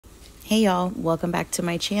Hey y'all, welcome back to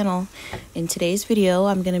my channel. In today's video,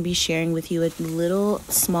 I'm going to be sharing with you a little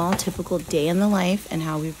small typical day in the life and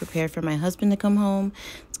how we prepare for my husband to come home.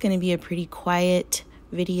 It's going to be a pretty quiet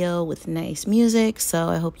video with nice music, so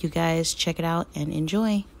I hope you guys check it out and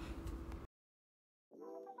enjoy.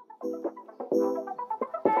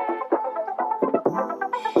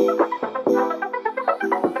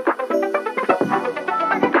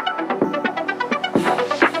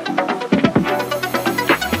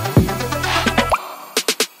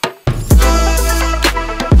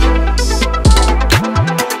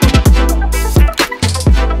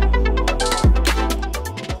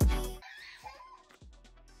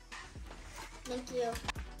 Thank you.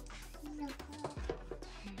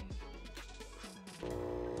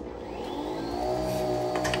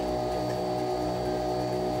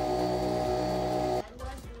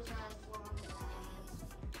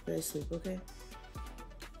 Did I sleep okay?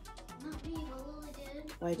 Not me, but Lily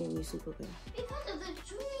did. Why didn't you sleep okay? Because of the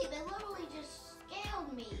tree that literally just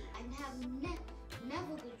scaled me. I have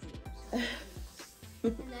never good dreams.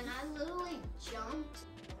 And then I literally jumped.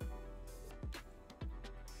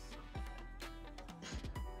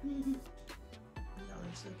 Y'all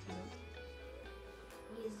are so cute.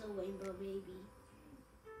 He's the rainbow baby.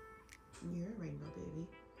 You're a rainbow baby.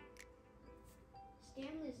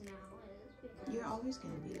 Stanley's now is because You're always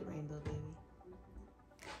going to be the rainbow baby.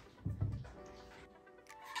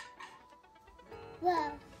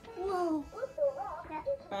 Whoa. Whoa.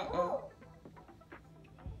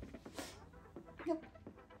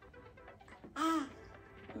 Ah.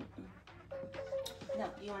 No,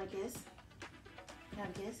 do you want a kiss? You want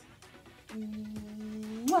a kiss?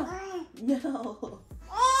 No.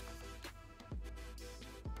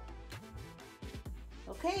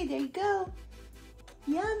 Okay, there you go.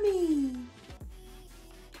 Yummy.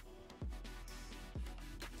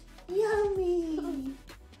 Yummy.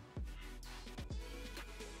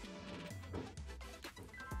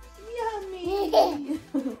 Yummy.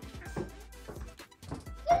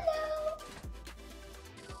 Hello.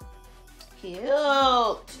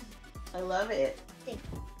 Cute. I love it.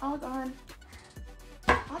 All gone.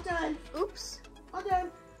 All done. Oops. All done.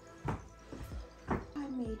 I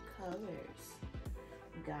made colors.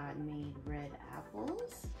 God made red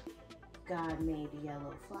apples. God made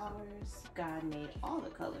yellow flowers. God made all the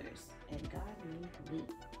colors. And God made me.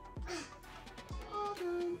 All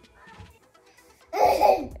done.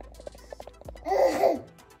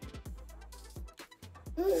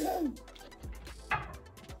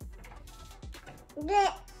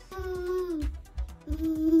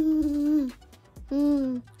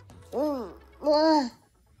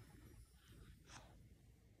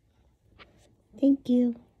 Thank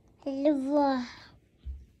you. Hello.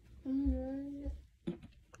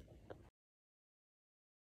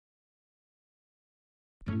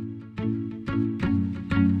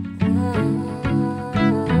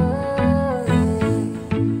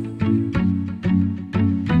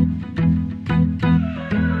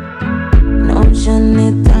 Shutting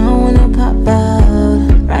it down when I pop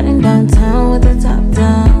out. Riding downtown with the top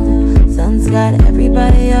down. Sun's got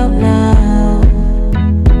everybody out now.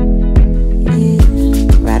 Yeah.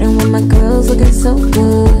 Riding with my girls looking so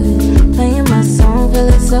good. Playing my song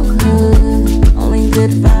feeling so good. Only good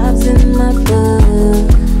vibes in my book.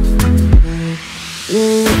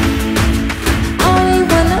 Yeah. All we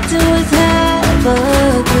wanna do is have a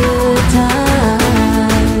good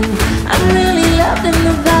time. I'm really loving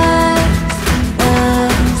the vibe.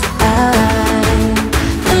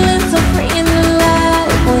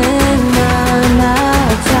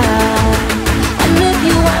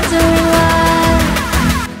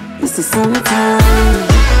 It's the summertime.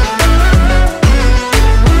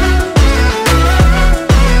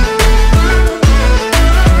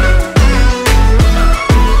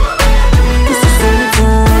 It's the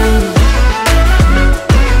summertime.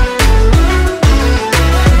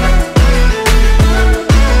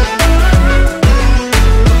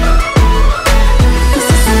 It's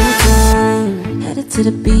the summertime. Headed to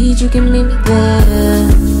the beach, you can meet me there.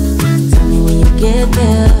 Tell me when you get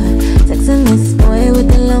there. Texting this boy with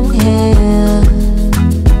the long hair.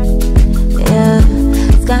 Yeah,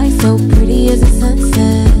 sky so pretty as the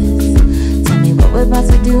sunset. Tell me what we're about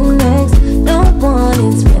to do next. No one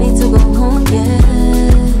is ready to go home yet.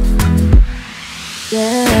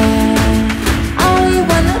 Yeah, all we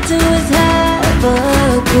wanna do is have a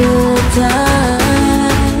good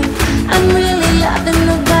time. I'm really loving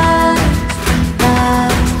the vibes.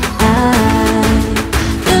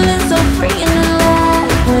 Feeling so free and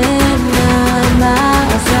alive when I'm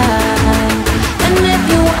outside. And if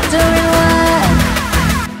you're wondering why,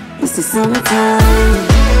 it's the summertime.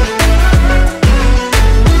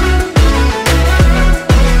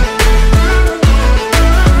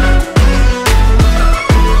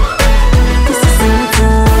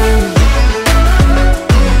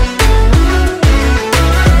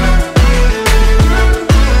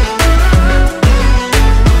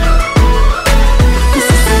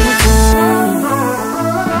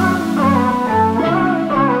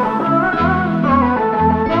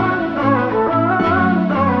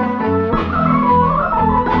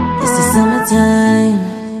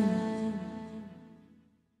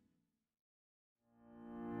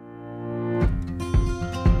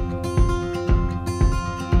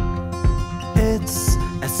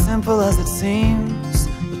 seems,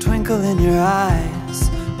 the twinkle in your eyes,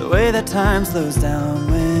 the way that time slows down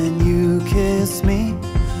when you kiss me.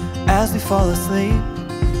 As we fall asleep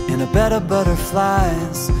in a bed of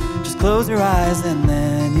butterflies, just close your eyes and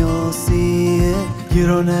then you'll see it. You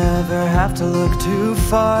don't ever have to look too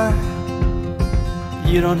far.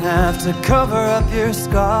 You don't have to cover up your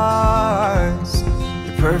scars.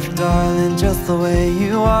 You're perfect, darling, just the way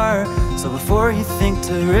you are. So before you think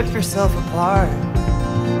to rip yourself apart,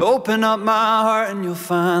 open up my heart and you'll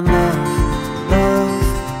find love, love,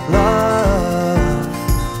 love,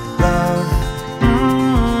 love.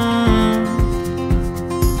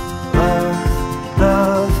 Love,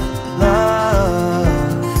 love,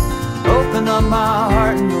 love. Open up my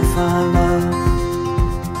heart and you'll find love.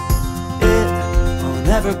 It will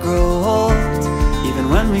never grow old, even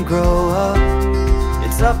when we grow up.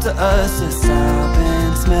 It's up to us to stop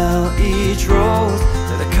and smell each rose.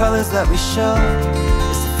 They're the colors that we show,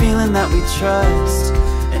 it's the feeling that we trust,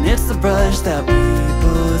 and it's the brush that we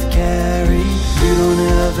both carry. You don't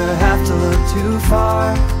ever have to look too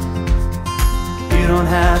far. You don't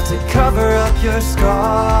have to cover up your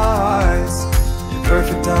scars. You're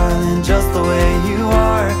perfect, darling, just the way you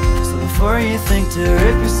are. So before you think to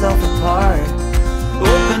rip yourself apart,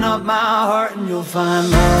 open up my heart and you'll find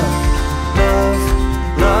love, love,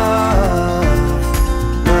 love,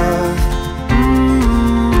 love.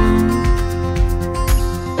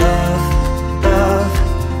 Love, love,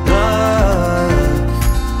 love.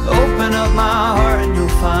 Open up my heart and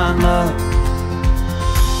you'll find love.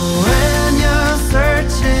 When you're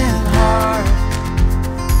searching hard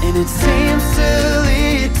and it seems to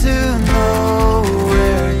lead to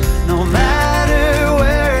nowhere, no matter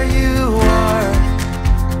where you are,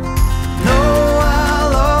 know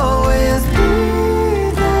I'll always be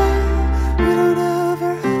there. You don't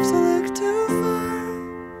ever have to look too far.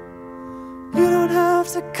 You don't have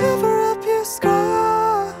to cover up your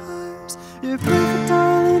scars. You're perfect,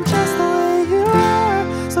 darling, just the way you are.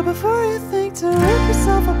 So before you think to rip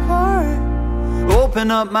yourself apart, open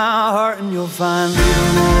up my heart and you'll find you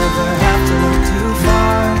don't ever have to look too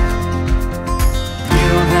far. You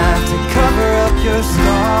don't have to cover up your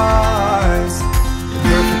scars. You're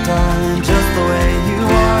perfect, darling, just the way you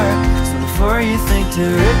are. So before you think to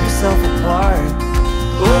rip yourself apart,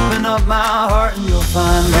 open up my heart and you'll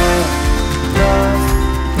find love, love,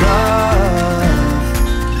 love,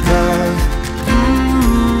 love.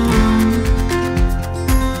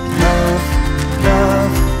 Love,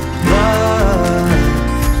 love, love.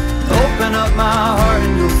 Open up my heart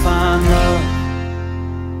and you'll find love.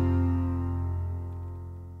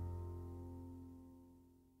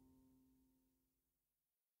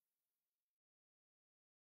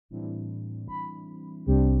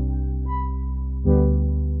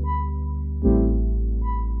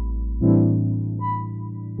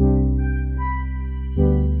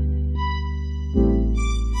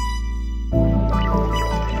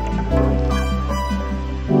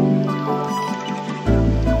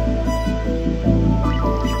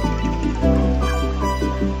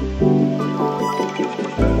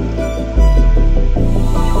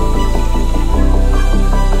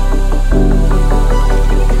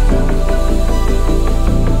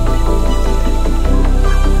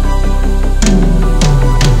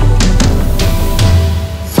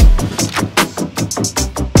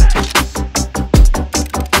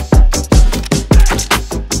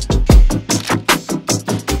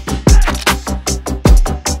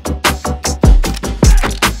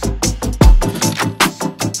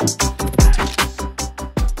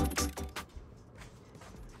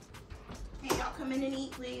 Come in and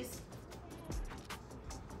eat, please.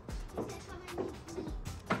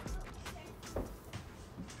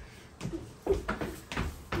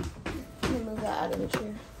 Let me move that out of the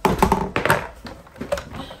chair.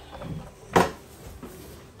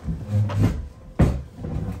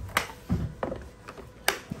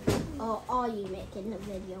 Oh, are you making the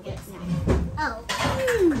video right now? Oh.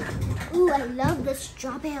 Ooh, I love the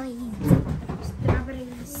strawberries.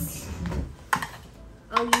 Strawberries.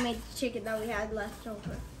 Oh, you made the chicken that we had left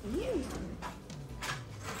over.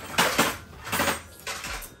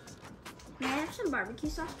 May I have some barbecue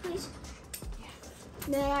sauce, please? Yeah.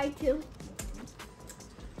 May I too?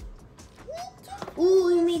 Ooh,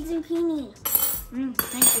 you made zucchini.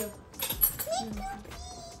 Thank you.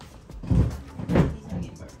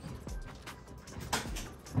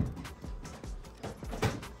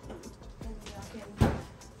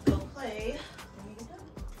 Go play.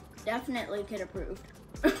 Definitely kid approved.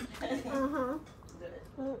 Uh-huh.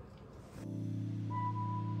 Good.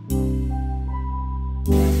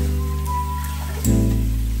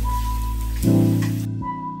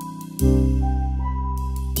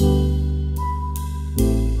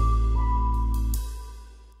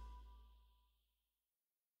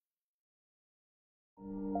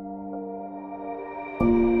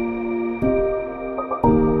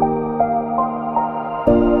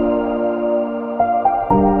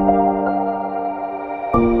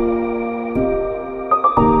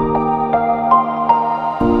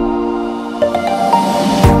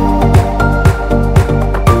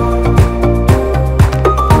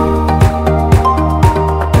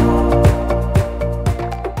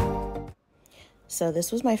 So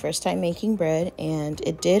this was my first time making bread, and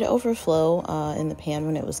it did overflow in the pan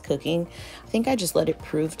when it was cooking. I think I just let it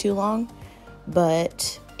prove too long,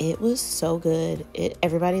 but it was so good.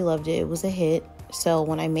 Everybody loved it. It was a hit. So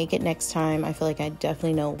when I make it next time, I feel like I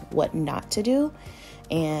definitely know what not to do,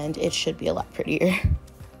 and it should be a lot prettier.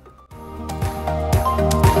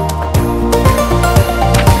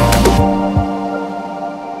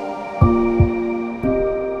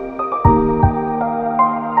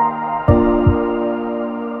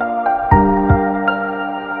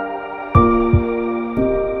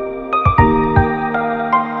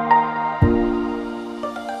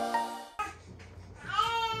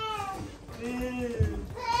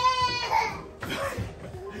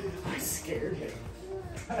 I scared him.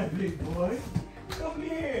 Hi, big boy. Come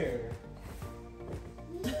here.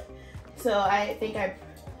 So I think I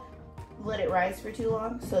let it rise for too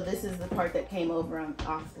long. So this is the part that came over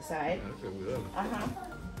off the side.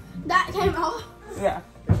 That came off. Yeah.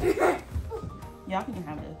 Y'all can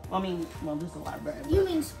have it. Well, I mean, there's a lot of bread. You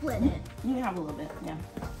mean split it? You can have a little bit, yeah.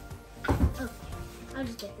 Okay. I'll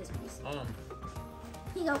just get this piece. Here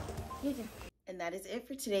you go. You can. And that is it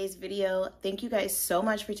for today's video. Thank you guys so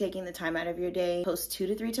much for taking the time out of your day. Post 2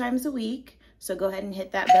 to 3 times a week. So go ahead and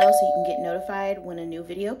hit that bell so you can get notified when a new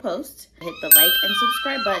video posts. Hit the like and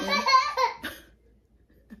subscribe button.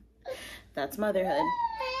 That's motherhood.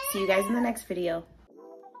 See you guys in the next video.